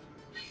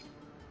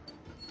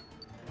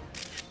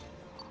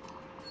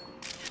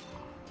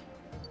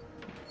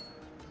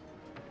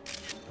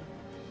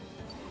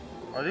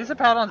 Are these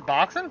Hippowdons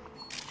boxing?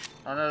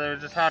 Oh no, they're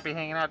just happy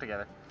hanging out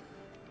together.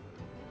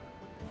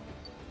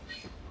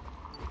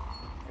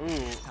 Ooh.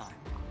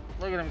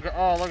 Look at him go.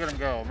 Oh, look at him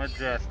go.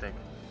 Majestic.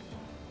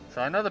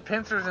 So I know the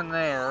pincer's in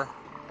there,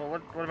 but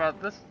what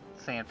about this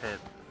sand pit?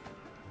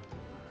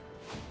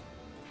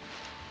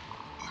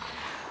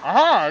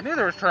 Aha! I knew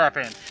there was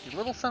Trapinch. You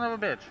little son of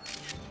a bitch.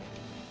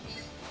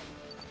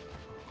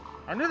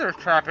 I knew there was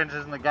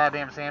Trapinches in the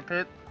goddamn sand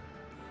pit.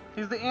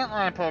 He's the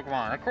antlion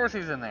Pokemon. Of course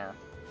he's in there.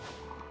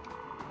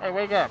 Hey,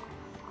 wake up.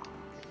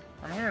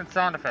 I'm hearing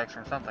sound effects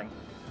from something.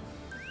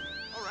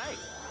 Alright.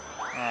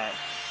 Alright.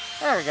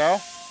 There we go.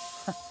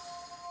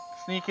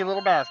 Sneaky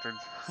little bastards.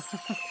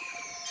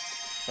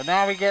 But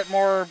now we get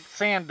more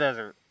sand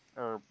desert.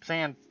 Or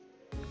sand...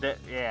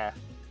 yeah.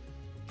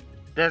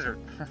 Desert.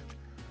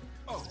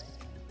 Oh.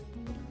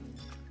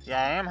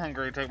 Yeah, I am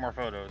hungry to take more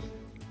photos.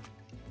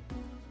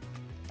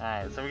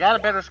 Alright, so we got a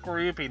better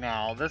Skorupi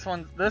now. This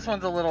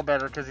one's a little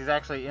better because he's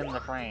actually in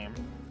the frame.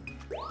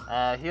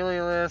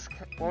 Heliolisk,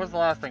 what was the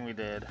last thing we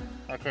did?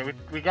 Okay,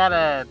 we got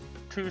a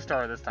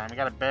 2-star this time. We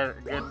got a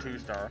good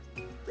 2-star.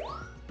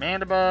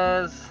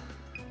 Mandibuzz,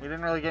 we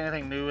didn't really get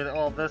anything new with it.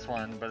 Well, this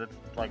one, but it's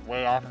like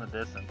way off in the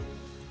distance.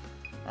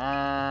 You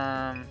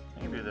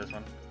can do this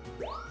one.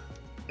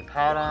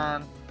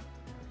 Hippowdon.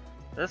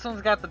 This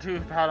one's got the 2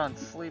 Hippowdons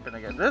sleeping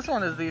together. This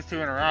one is these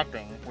 2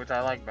 interacting, which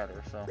I like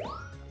better, so.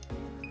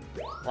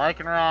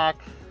 Lycanroc.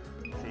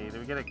 Let's see, did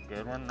we get a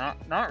good one?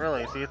 Not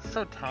really. See, it's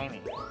so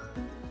tiny.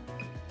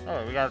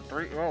 Oh, we got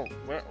 3. Oh,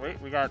 wait,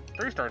 we got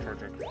 3-star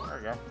Torchic. There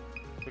we go.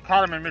 We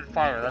caught him in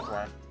mid-fire, that's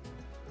why.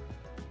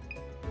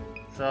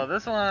 So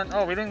this one,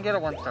 oh, we didn't get a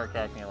 1-star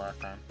Cacnea last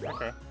time.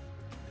 Okay.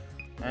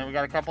 And we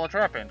got a couple of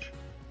Trapinch.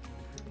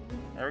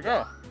 There we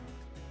go.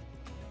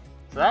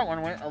 So that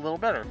one went a little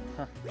better.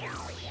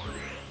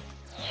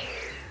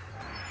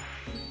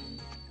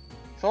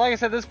 So like I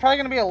said, this is probably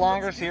going to be a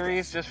longer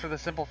series just for the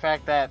simple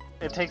fact that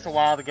it takes a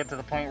while to get to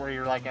the point where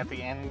you're like at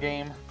the end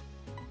game.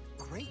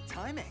 Great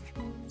timing.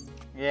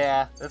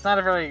 Yeah, it's not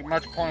a very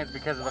much points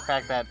because of the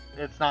fact that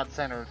it's not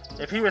centered.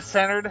 If he was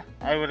centered,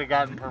 I would have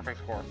gotten perfect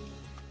score.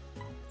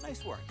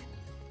 Nice work.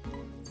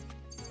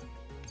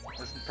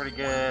 This is pretty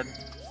good.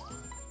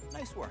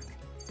 Nice work.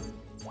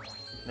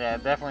 Yeah,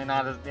 definitely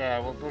not as... Yeah,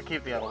 we'll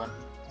keep the other one.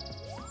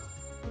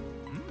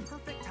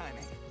 Perfect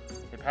timing.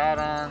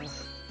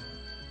 Hippowdons.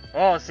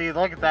 Oh, see,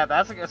 look at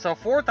that. So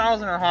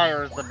 4,000 or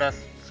higher is the best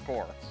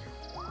score.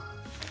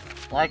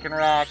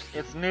 Lycanroc,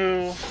 it's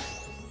new,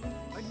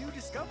 A new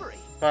discovery.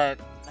 but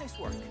Nice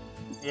work.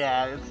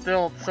 yeah, it's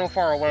still so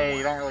far away,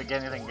 you don't really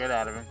get anything good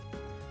out of him.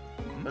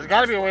 There's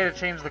got to be a way to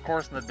change the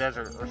course in the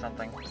desert or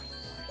something.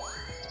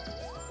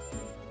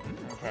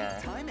 Okay.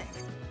 Great timing.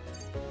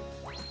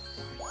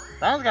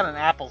 That one's got an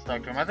apple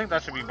stuck to him. I think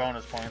that should be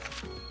bonus points.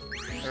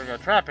 There we go.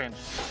 Trapinch.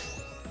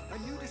 A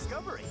new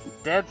discovery.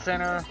 Dead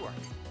center. Nice work.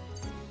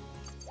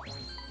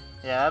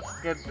 Yeah,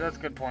 that's good. That's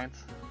good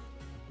points.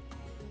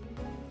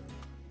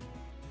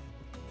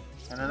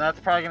 And then that's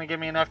probably going to give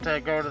me enough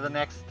to go to the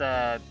next,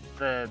 the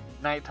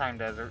nighttime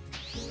desert.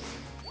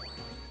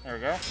 There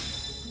we go.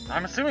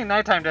 I'm assuming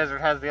nighttime desert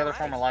has the other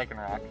form of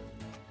Lycanroc.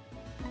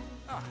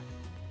 Ah,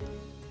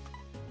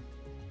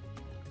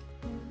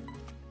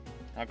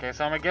 Okay,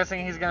 so I'm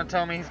guessing he's going to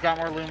tell me he's got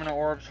more Lumina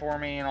Orbs for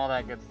me and all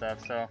that good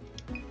stuff, so...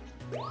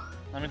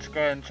 Let me just go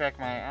ahead and check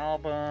my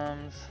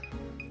albums.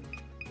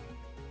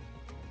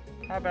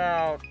 How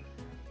about...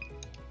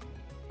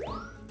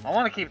 I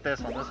want to keep this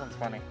one. This one's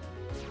funny.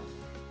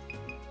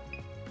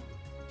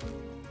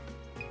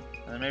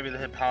 And then maybe the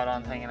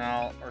Hippowdon's hanging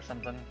out or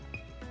something.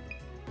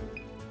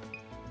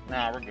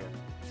 Nah, we're good.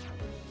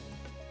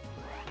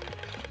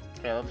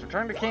 Okay, let's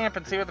return to camp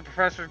and see what the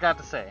professor's got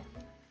to say.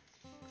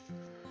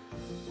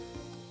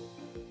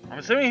 I'm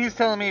assuming he's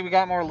telling me we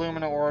got more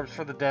Lumina Orbs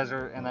for the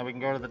desert and that we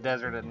can go to the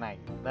desert at night.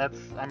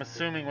 I'm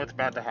assuming what's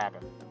about to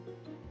happen.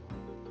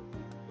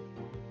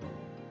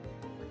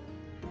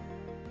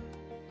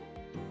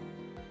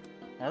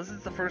 Well, this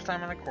is the first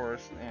time on the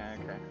course. Yeah,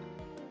 okay.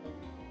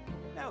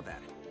 now then.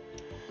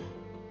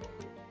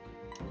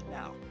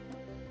 Now,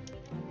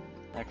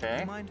 Okay.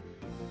 do you mind?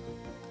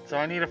 So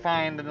I need to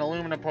find an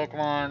Illumina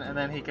Pokemon and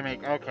then he can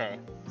make... Okay.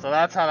 So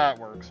that's how that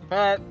works.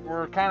 But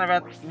we're kind of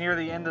at near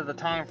the end of the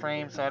time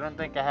frame, so I don't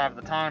think I have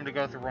the time to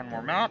go through one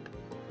more map.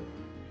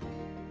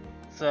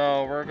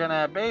 So we're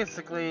gonna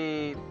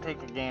basically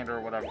take a gander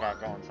at what I've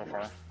got going so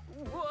far.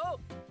 Whoa!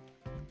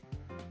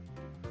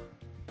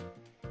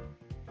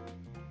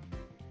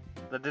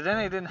 The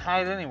Dedenne didn't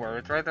hide anywhere.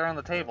 It's right there on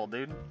the table,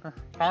 dude.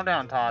 Calm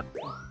down, Todd.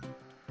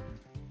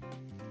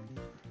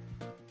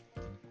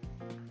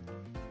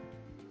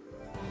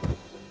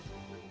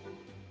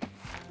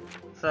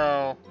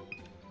 So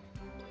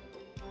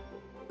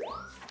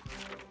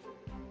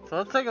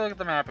let's take a look at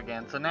the map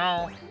again. So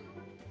now,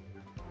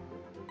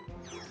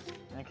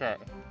 okay.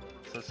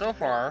 So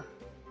far,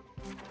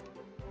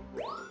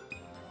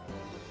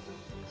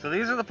 so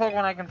these are the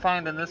Pokemon I can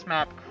find in this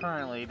map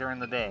currently during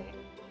the day.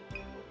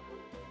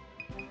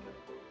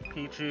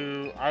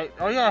 Pichu,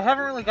 oh yeah, I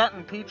haven't really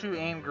gotten Pichu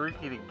and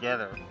Grookey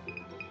together.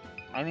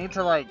 I need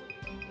to like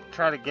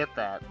try to get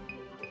that.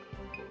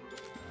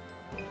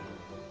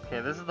 Okay,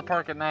 this is the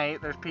park at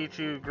night. There's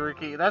Pichu,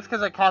 Grookey. That's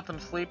because I caught them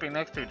sleeping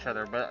next to each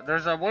other. But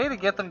there's a way to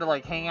get them to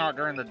like hang out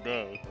during the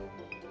day.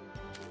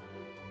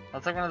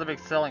 That's like one of the big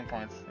selling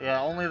points.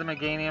 Yeah, only the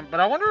Meganium.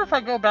 But I wonder if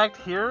I go back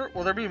here,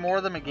 will there be more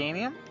of the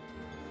Meganium?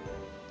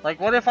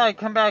 Like, what if I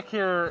come back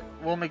here,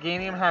 will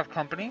Meganium have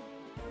company?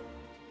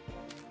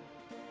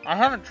 I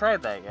haven't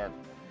tried that yet.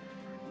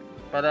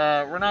 But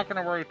we're not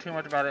going to worry too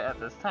much about it at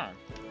this time.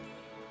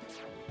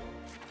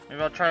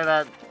 Maybe I'll try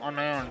that on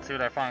my own and see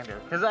what I find here.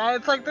 Because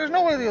it's like, there's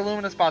no way the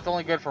Illumina spot's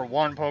only good for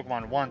one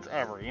Pokemon once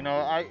ever. You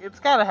know, it's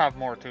got to have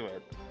more to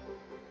it.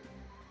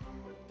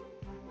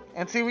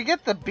 And see, we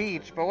get the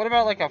beach, but what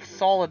about like a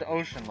solid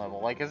ocean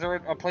level? Like, is there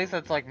a place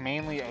that's like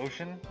mainly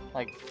ocean?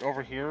 Like,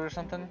 over here or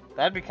something?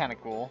 That'd be kind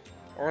of cool.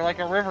 Or like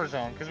a river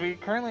zone, because we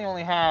currently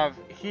only have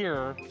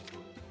here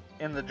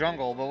in the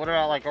jungle, but what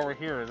about like over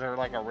here? Is there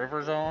like a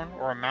river zone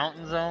or a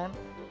mountain zone?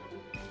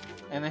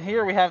 And then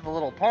here we have the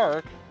little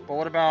park, but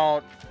what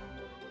about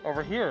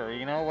over here,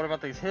 you know? What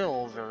about these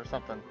hills or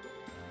something?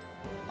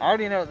 I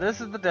already know this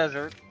is the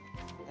desert,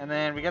 and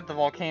then we get the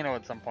volcano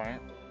at some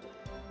point.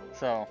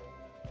 So,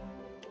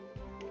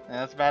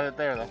 yeah, that's about it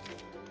there, though.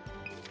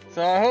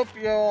 So I hope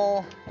you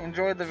all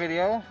enjoyed the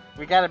video.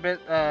 We got a bit,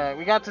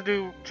 we got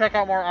to check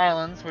out more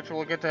islands, which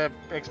we'll get to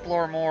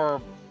explore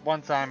more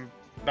once I'm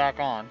back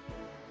on.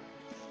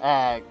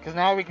 Because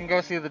now we can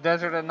go see the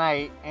desert at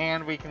night,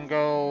 and we can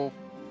go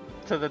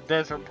to the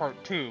desert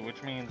part 2,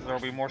 which means there'll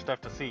be more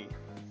stuff to see.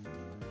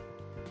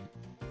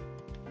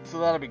 So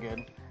that'll be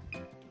good.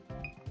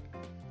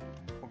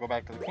 We'll go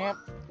back to the camp.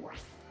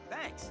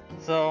 Thanks.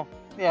 So,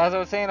 yeah, as I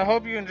was saying, I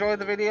hope you enjoyed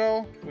the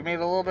video. We made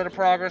a little bit of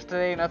progress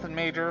today, nothing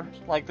major.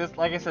 Like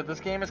I said,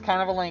 this game is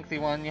kind of a lengthy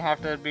one. You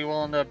have to be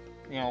willing to,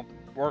 you know,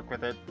 work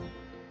with it.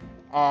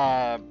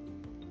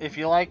 If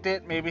you liked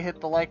it, maybe hit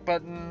the like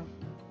button.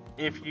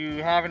 If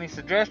you have any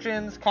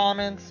suggestions,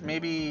 comments,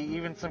 maybe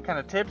even some kind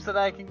of tips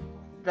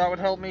that would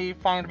help me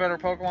find better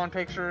Pokemon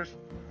pictures,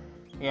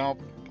 you know,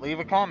 leave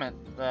a comment.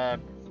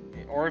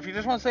 Or if you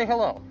just want to say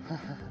hello.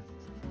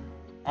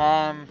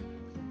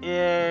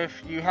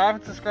 If you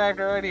haven't subscribed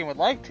already and would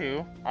like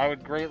to, I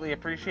would greatly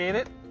appreciate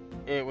it.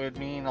 it would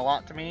mean a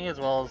lot to me as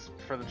well as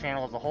for the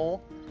channel as a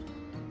whole.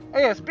 Oh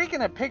yeah,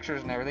 speaking of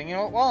pictures and everything, you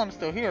know, while I'm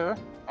still here,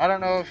 I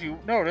don't know if you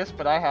noticed,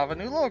 but I have a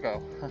new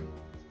logo.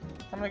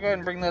 I'm gonna go ahead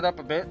and bring that up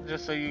a bit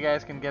just so you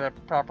guys can get a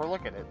proper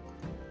look at it.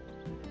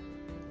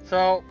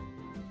 So,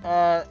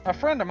 a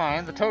friend of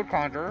mine, the Toad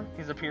Conjurer,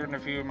 he's appeared in a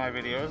few of my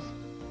videos.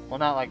 Well,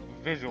 not like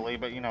visually,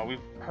 but you know,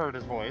 we've heard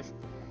his voice.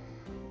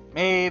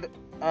 Made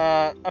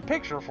a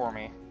picture for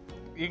me.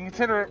 You can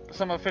consider it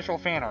some official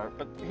fan art,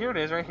 but here it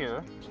is right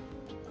here.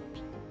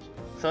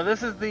 So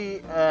this is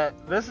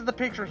the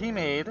picture he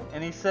made,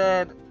 and he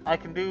said I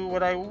can do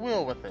what I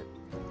will with it.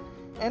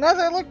 And as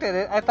I looked at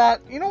it, I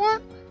thought, you know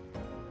what?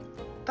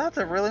 That's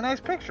a really nice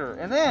picture.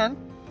 And then,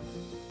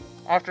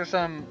 after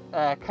some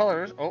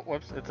colors, oh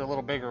whoops, it's a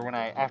little bigger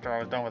after I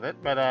was done with it,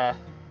 but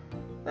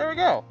there we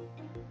go.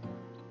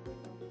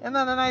 Isn't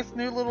that a nice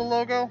new little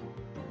logo?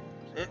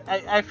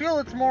 I feel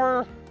it's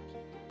more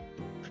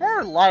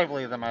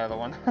lively than my other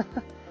one,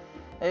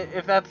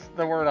 if that's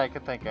the word I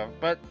could think of.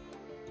 But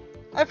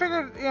I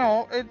figured, you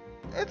know,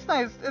 it's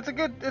nice. It's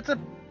a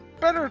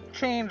better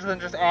change than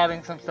just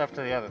adding some stuff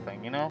to the other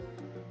thing, you know.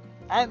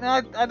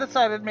 I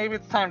decided maybe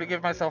it's time to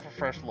give myself a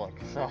fresh look.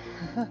 So,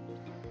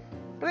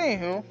 but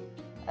anywho,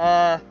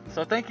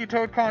 so thank you,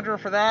 Toad Conjurer,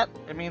 for that.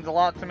 It means a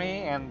lot to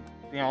me, and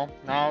you know,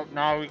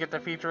 now we get to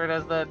feature it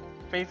as the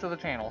face of the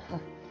channel.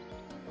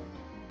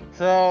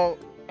 So,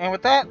 and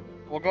with that,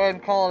 we'll go ahead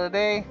and call it a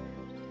day.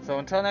 So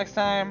until next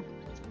time,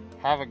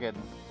 have a good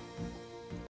one.